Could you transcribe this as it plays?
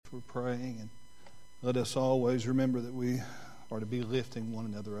we're praying, and let us always remember that we are to be lifting one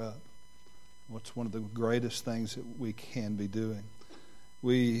another up. What's one of the greatest things that we can be doing?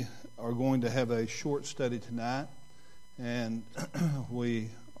 We are going to have a short study tonight, and we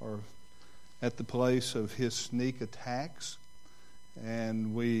are at the place of his sneak attacks,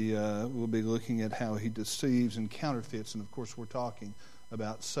 and we will be looking at how he deceives and counterfeits, and of course we're talking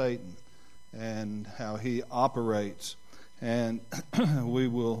about Satan and how he operates. And we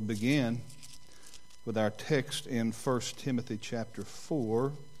will begin with our text in 1 Timothy chapter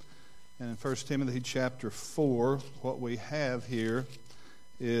 4. And in 1 Timothy chapter 4, what we have here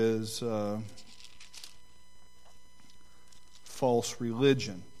is false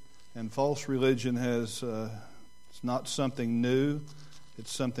religion. And false religion it's not something new.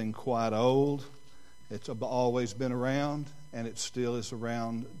 It's something quite old. It's always been around, and it still is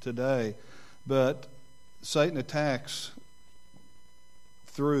around today. But Satan attacks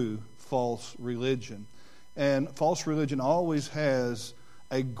through false religion. And false religion always has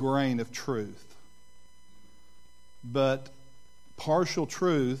a grain of truth. But partial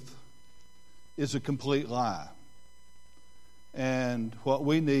truth is a complete lie. And what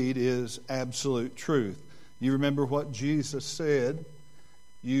we need is absolute truth. You remember what Jesus said?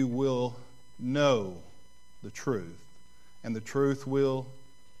 You will know the truth, and the truth will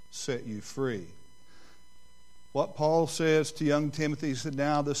set you free. What Paul says to young Timothy, he said,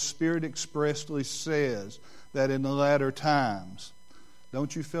 now the Spirit expressly says that in the latter times.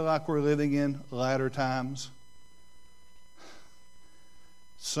 Don't you feel like we're living in latter times?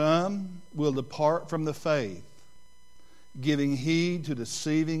 Some will depart from the faith, giving heed to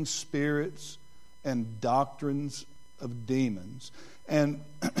deceiving spirits and doctrines of demons. And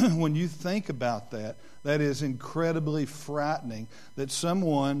when you think about that, that is incredibly frightening, that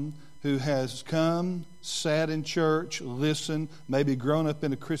someone who has come, sat in church, listened, maybe grown up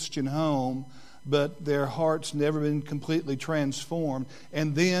in a Christian home, but their heart's never been completely transformed,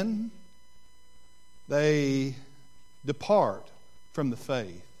 and then they depart from the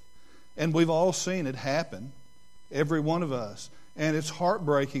faith. And we've all seen it happen, every one of us. And it's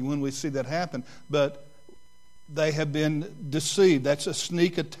heartbreaking when we see that happen, but they have been deceived. That's a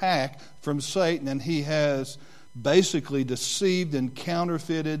sneak attack from Satan, and he has basically deceived and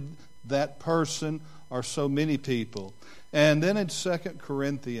counterfeited that person or so many people. And then in 2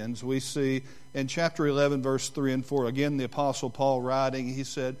 Corinthians, we see in chapter 11, verse 3 and 4, again the Apostle Paul writing, he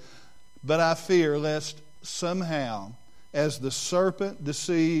said, but I fear lest somehow, as the serpent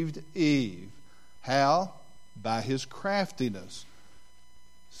deceived Eve, how? By his craftiness.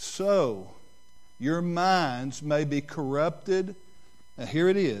 So your minds may be corrupted, now here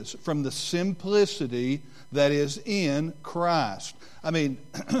it is, from the simplicity that is in Christ. I mean,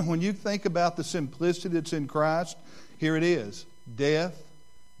 when you think about the simplicity that's in Christ, here it is. Death,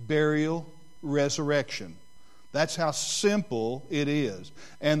 burial, resurrection. That's how simple it is.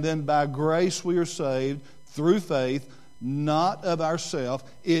 And then by grace we are saved through faith, not of ourselves.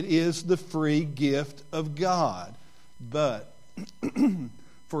 It is the free gift of God. But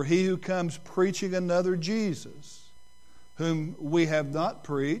for he who comes preaching another Jesus, whom we have not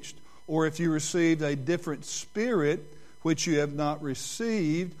preached, or if you received a different spirit which you have not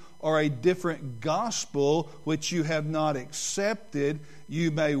received, or a different gospel which you have not accepted, you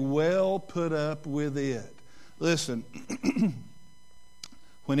may well put up with it. Listen,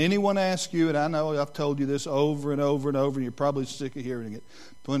 when anyone asks you, and I know I've told you this over and over and over, and you're probably sick of hearing it,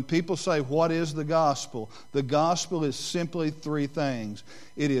 but when people say, what is the gospel is simply three things.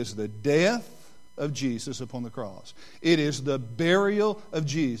 It is the death of Jesus upon the cross. It is the burial of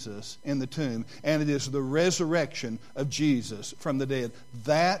Jesus in the tomb. And it is the resurrection of Jesus from the dead.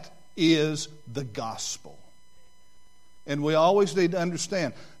 That is the gospel. And we always need to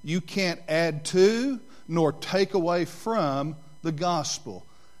understand, you can't add to nor take away from the gospel.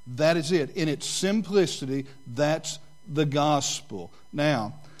 That is it. In its simplicity, that's the gospel.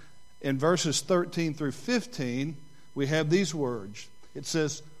 Now, in verses 13 through 15, we have these words. It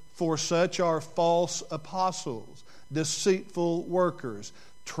says, for such are false apostles, deceitful workers,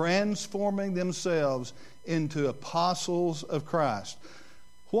 transforming themselves into apostles of Christ.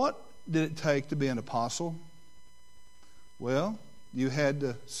 What did it take to be an apostle? Well, you had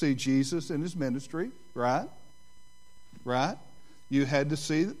to see Jesus in his ministry, right? Right? You had to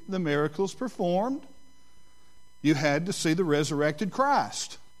see the miracles performed. You had to see the resurrected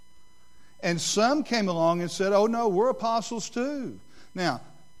Christ. And some came along and said, oh no, we're apostles too. Now,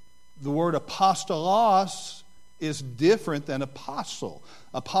 the word apostolos is different than apostle.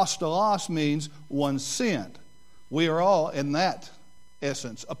 Apostolos means one sent. We are all, in that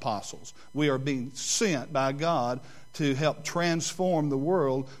essence, apostles. We are being sent by God to help transform the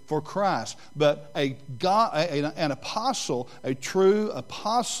world for Christ. But an apostle, a true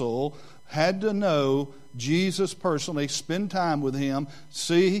apostle, had to know Jesus personally, spend time with Him,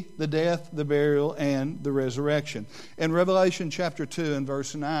 see the death, the burial, and the resurrection. In Revelation chapter 2 and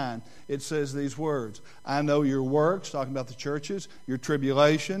verse 9, it says these words, I know your works, talking about the churches, your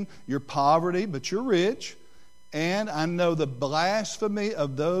tribulation, your poverty, but you're rich. And I know the blasphemy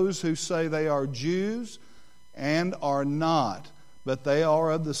of those who say they are Jews and are not, but they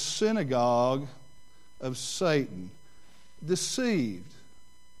are of the synagogue of Satan. Deceived.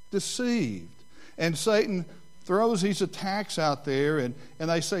 And Satan throws these attacks out there, and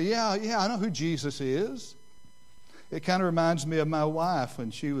they say, yeah, I know who Jesus is. It kind of reminds me of my wife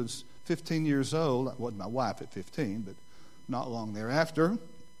when she was 15 years old. I wasn't my wife at 15, but not long thereafter.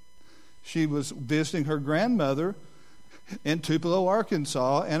 She was visiting her grandmother in Tupelo,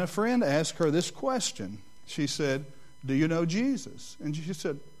 Arkansas, and a friend asked her this question. She said, do you know Jesus? And she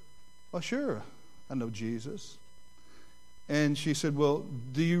said, well, sure, I know Jesus. And she said, well,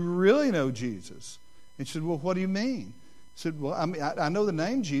 do you really know Jesus? And she said, well, what do you mean? She said, well, I know the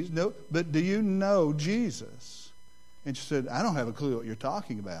name Jesus, no, but do you know Jesus? And she said, I don't have a clue what you're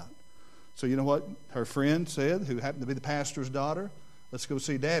talking about. So you know what her friend said, who happened to be the pastor's daughter? Let's go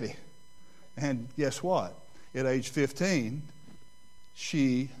see Daddy. And guess what? At age 15,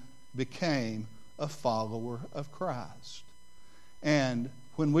 she became a follower of Christ. And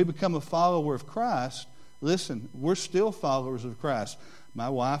when we become a follower of Christ, listen, we're still followers of Christ. My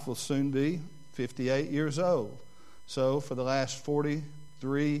wife will soon be 58 years old. So for the last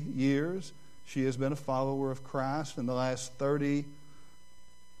 43 years, she has been a follower of Christ. In the last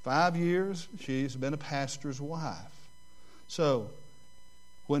 35 years, she's been a pastor's wife. So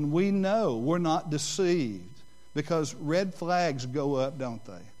when we know, we're not deceived, because red flags go up, don't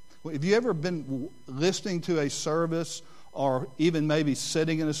they? Have you ever been listening to a service or even maybe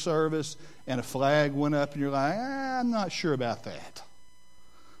sitting in a service and a flag went up and you're like, I'm not sure about that.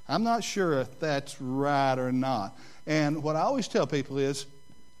 I'm not sure if that's right or not. And what I always tell people is,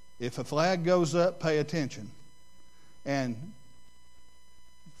 if a flag goes up, pay attention and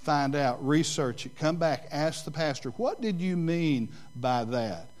find out, research it, come back, ask the pastor, what did you mean by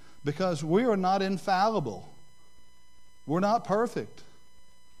that? Because we are not infallible. We're not perfect.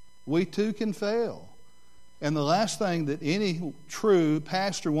 We too can fail. And the last thing that any true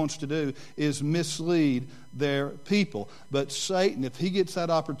pastor wants to do is mislead their people. But Satan, if he gets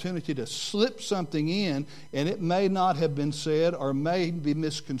that opportunity to slip something in, and it may not have been said or may be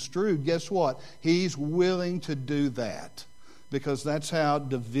misconstrued, guess what? He's willing to do that, because that's how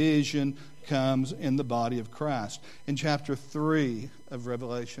division comes in the body of Christ. In chapter 3 of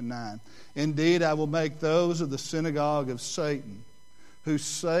Revelation 9, indeed, I will make those of the synagogue of Satan who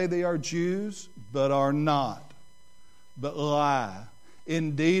say they are Jews but are not, but lie.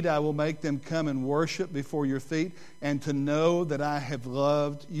 Indeed, I will make them come and worship before your feet, and to know that I have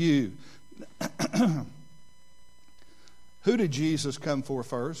loved you. Who did Jesus come for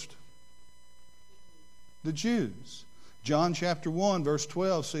first? The Jews. John chapter 1, verse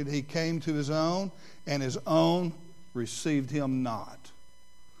 12 said he came to his own, and his own received him not.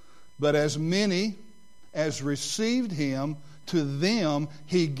 But as many as received him, to them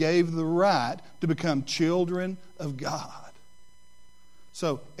he gave the right to become children of God.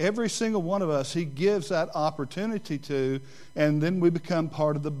 So every single one of us, he gives that opportunity to, and then we become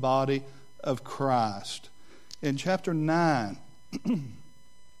part of the body of Christ. In chapter 9,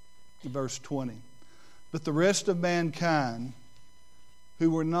 verse 20, but the rest of mankind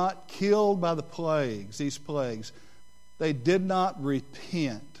who were not killed by the plagues, these plagues, they did not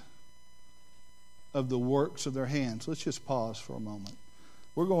repent of the works of their hands. Let's just pause for a moment.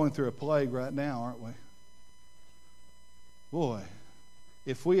 We're going through a plague right now, aren't we? Boy,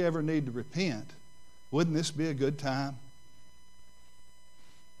 if we ever need to repent, wouldn't this be a good time?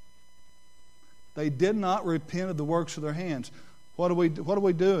 They did not repent of the works of their hands. What are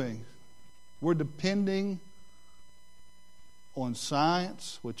we doing? We're depending on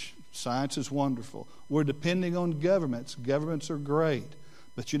science, which science is wonderful. We're depending on governments. Governments are great.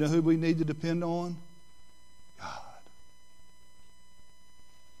 But you know who we need to depend on?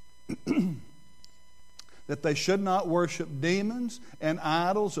 God. That they should not worship demons and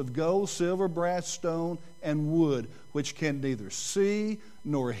idols of gold, silver, brass, stone, and wood, which can neither see,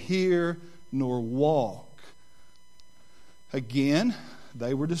 nor hear, nor walk. Again,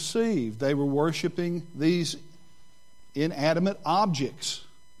 they were deceived. They were worshiping these inanimate objects.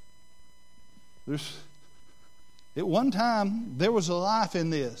 At one time, there was a life in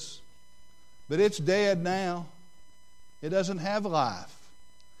this, but it's dead now. It doesn't have life.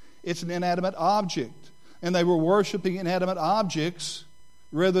 It's an inanimate object. And they were worshiping inanimate objects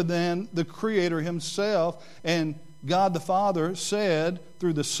rather than the Creator Himself. And God the Father said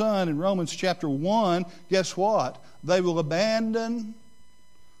through the Son in Romans chapter 1, guess what? They will abandon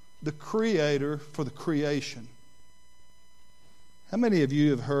the Creator for the creation. How many of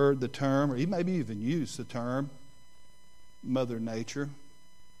you have heard the term, or maybe even used the term, Mother Nature?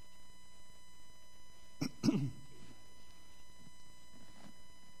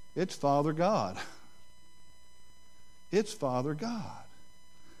 It's Father God. It's Father God.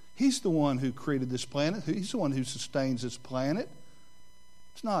 He's the one who created this planet. He's the one who sustains this planet.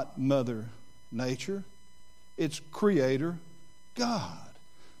 It's not Mother Nature. It's Creator God.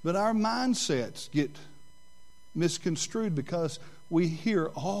 But our mindsets get misconstrued because we hear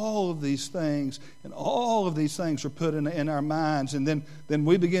all of these things, and all of these things are put in our minds, and then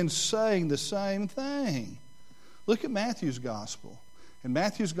we begin saying the same thing. Look at Matthew's Gospel. In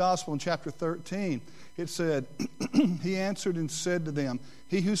Matthew's Gospel in chapter 13, it said, He answered and said to them,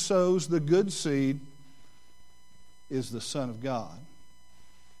 He who sows the good seed is the Son of God.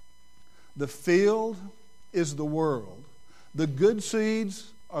 The field is the world. The good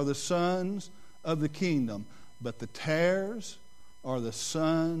seeds are the sons of the kingdom, but the tares are the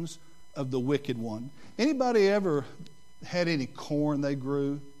sons of the wicked one. Anybody ever had any corn they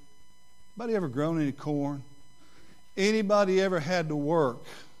grew? Anybody ever grown any corn? Anybody ever had to work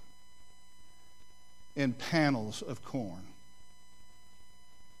in panels of corn?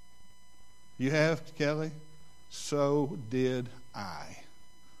 You have, Kelly? So did I.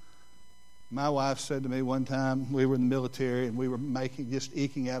 My wife said to me one time, we were in the military and we were just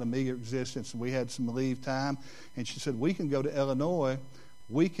eking out a meager existence, and we had some leave time, and she said, we can go to Illinois,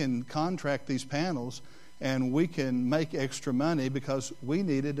 we can contract these panels, and we can make extra money because we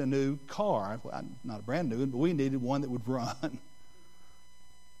needed a new car. Well, not a brand new one, but we needed one that would run.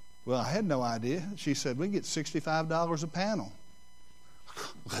 Well, I had no idea. She said, we can get $65 a panel.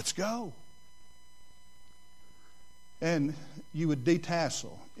 Let's go. And you would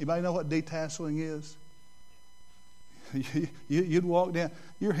detassel. Anybody know what detasseling is? You'd walk down.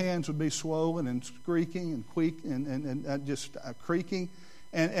 Your hands would be swollen and squeaking and just creaking.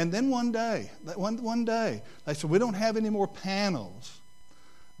 And then one day, they said, we don't have any more panels.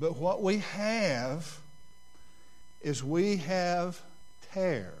 But what we have is we have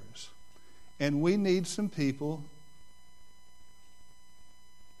tares. And we need some people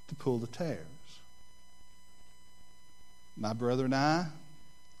to pull the tares. My brother and I,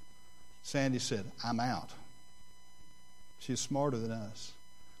 Sandy said, I'm out. She's smarter than us.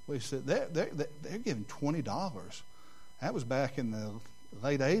 We said, they're giving $20. That was back in the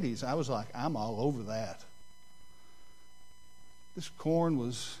late 80s. I was like, I'm all over that. This corn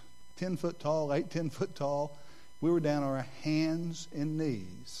was 10 foot tall, 10 foot tall. We were down on our hands and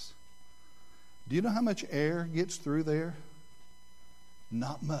knees. Do you know how much air gets through there?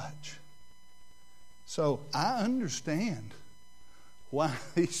 Not much. So I understand why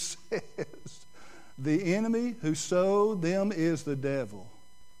he says the enemy who sowed them is the devil.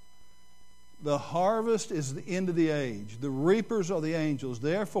 The harvest is the end of the age. The reapers are the angels.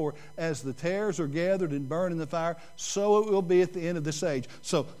 Therefore, as the tares are gathered and burned in the fire, so it will be at the end of this age.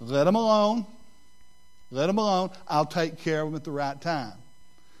 So let them alone. Let them alone. I'll take care of them at the right time.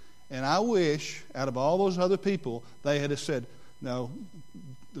 And I wish, out of all those other people, they had said, no,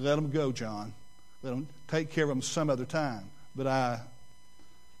 let them go, John. Let them take care of them some other time. But I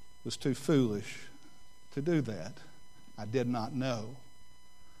was too foolish to do that. I did not know.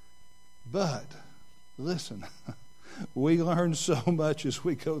 But, listen, we learn so much as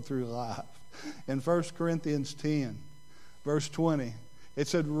we go through life. In 1 Corinthians 10, verse 20, it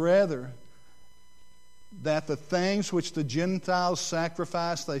said, rather that the things which the Gentiles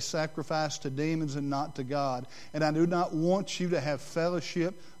sacrifice, they sacrifice to demons and not to God. And I do not want you to have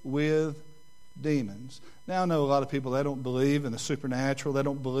fellowship with demons. Now, I know a lot of people, they don't believe in the supernatural, they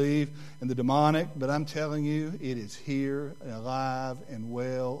don't believe in the demonic, but I'm telling you, it is here, alive, and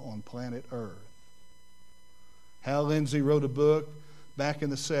well on planet Earth. Hal Lindsey wrote a book back in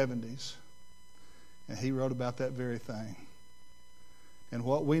the 70s, and he wrote about that very thing. And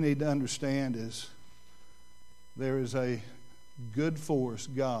what we need to understand is there is a good force,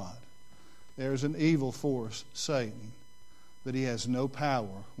 God. There is an evil force, Satan, but he has no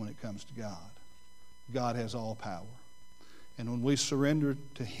power when it comes to God. God has all power. And when we surrender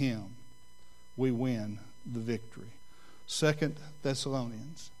to him, we win the victory. 2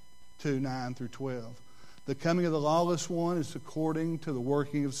 Thessalonians 2, 9 through 12. The coming of the lawless one is according to the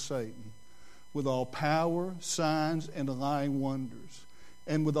working of Satan, with all power, signs, and lying wonders,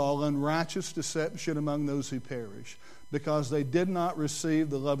 and with all unrighteous deception among those who perish, because they did not receive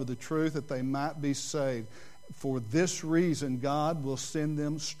the love of the truth that they might be saved. For this reason, God will send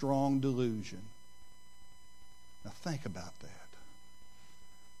them strong delusion. Now think about that.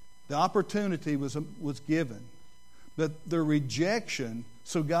 The opportunity was given, but the rejection,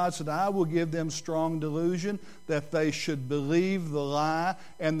 so God said, I will give them strong delusion, that they should believe the lie,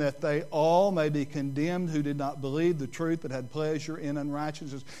 and that they all may be condemned who did not believe the truth but had pleasure in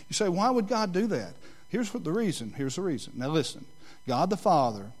unrighteousness. You say, why would God do that? Here's the reason. Now listen. God the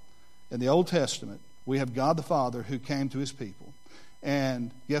Father, in the Old Testament, we have God the Father who came to His people. And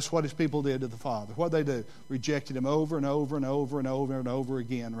guess what His people did to the Father? What did they do? Rejected Him over and over and over and over and over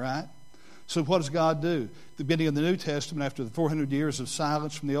again, right? So what does God do? At the beginning of the New Testament, after the 400 years of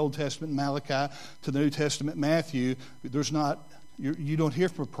silence from the Old Testament, Malachi, to the New Testament, Matthew, you don't hear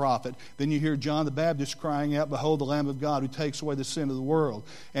from a prophet. Then you hear John the Baptist crying out, behold the Lamb of God who takes away the sin of the world.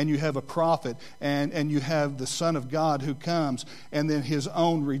 And you have a prophet, and you have the Son of God who comes, and then His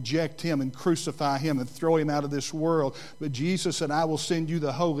own reject Him and crucify Him and throw Him out of this world. But Jesus said, I will send you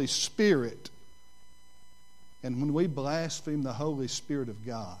the Holy Spirit. And when we blaspheme the Holy Spirit of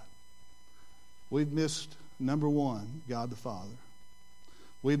God, we've missed, number one, God the Father.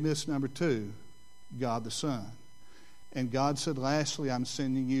 We've missed, number two, God the Son. And God said, lastly, I'm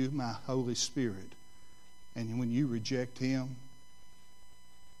sending you my Holy Spirit. And when you reject Him,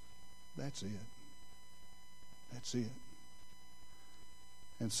 that's it. That's it.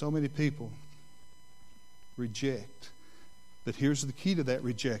 And so many people reject. But here's the key to that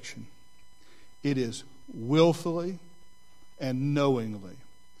rejection. It is willfully and knowingly.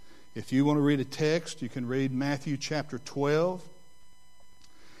 If you want to read a text, you can read Matthew chapter 12.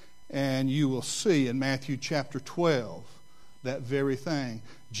 And you will see in Matthew chapter 12 that very thing.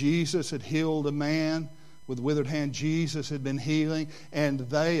 Jesus had healed a man with withered hand. Jesus had been healing, and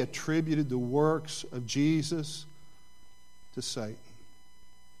they attributed the works of Jesus to Satan.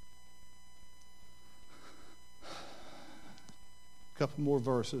 A couple more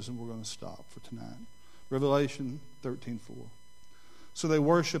verses and we're going to stop for tonight. Revelation 13:4. So they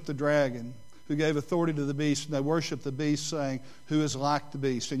worshiped the dragon, who gave authority to the beast, and they worship the beast, saying, who is like the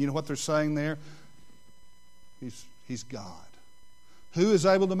beast? And you know what they're saying there? He's God. Who is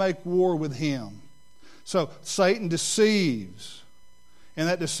able to make war with him? So Satan deceives. And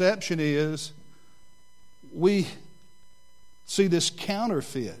that deception is, we see this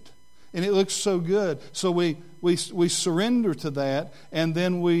counterfeit. And it looks so good. So we surrender to that, and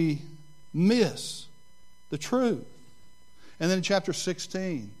then we miss the truth. And then in chapter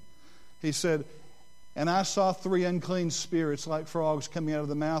 16, he said, and I saw 3 unclean spirits like frogs coming out of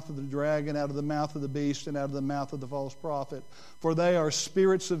the mouth of the dragon, out of the mouth of the beast, and out of the mouth of the false prophet. For they are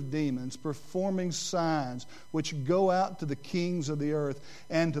spirits of demons, performing signs, which go out to the kings of the earth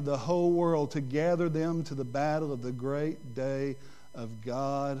and to the whole world to gather them to the battle of the great day of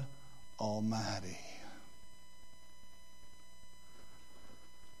God Almighty.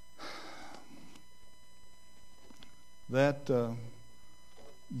 That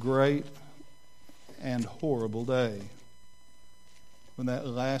great and horrible day when that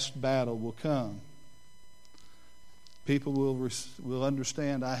last battle will come, people will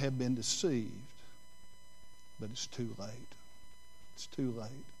understand, I have been deceived, but it's too late. It's too late.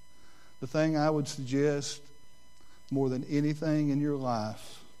 The thing I would suggest more than anything in your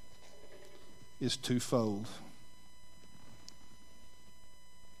life is twofold.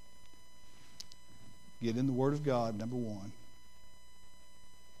 Get in the Word of God, number one.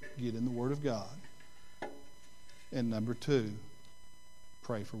 Get in the Word of God. And number two,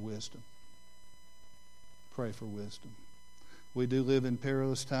 pray for wisdom. Pray for wisdom. We do live in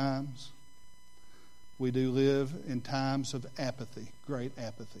perilous times. We do live in times of apathy, great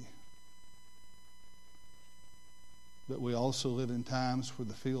apathy. But we also live in times where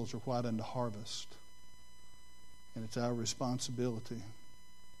the fields are white unto harvest. And it's our responsibility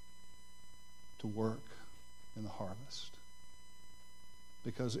to work in the harvest.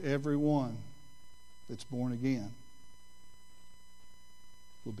 Because everyone that's born again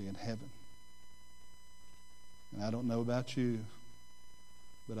will be in heaven. And I don't know about you,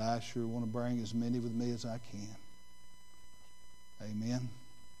 but I sure want to bring as many with me as I can. Amen?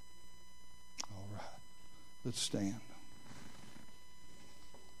 All right. Let's stand.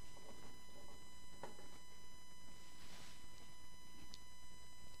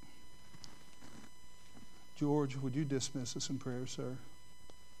 George, would you dismiss us in prayer, sir?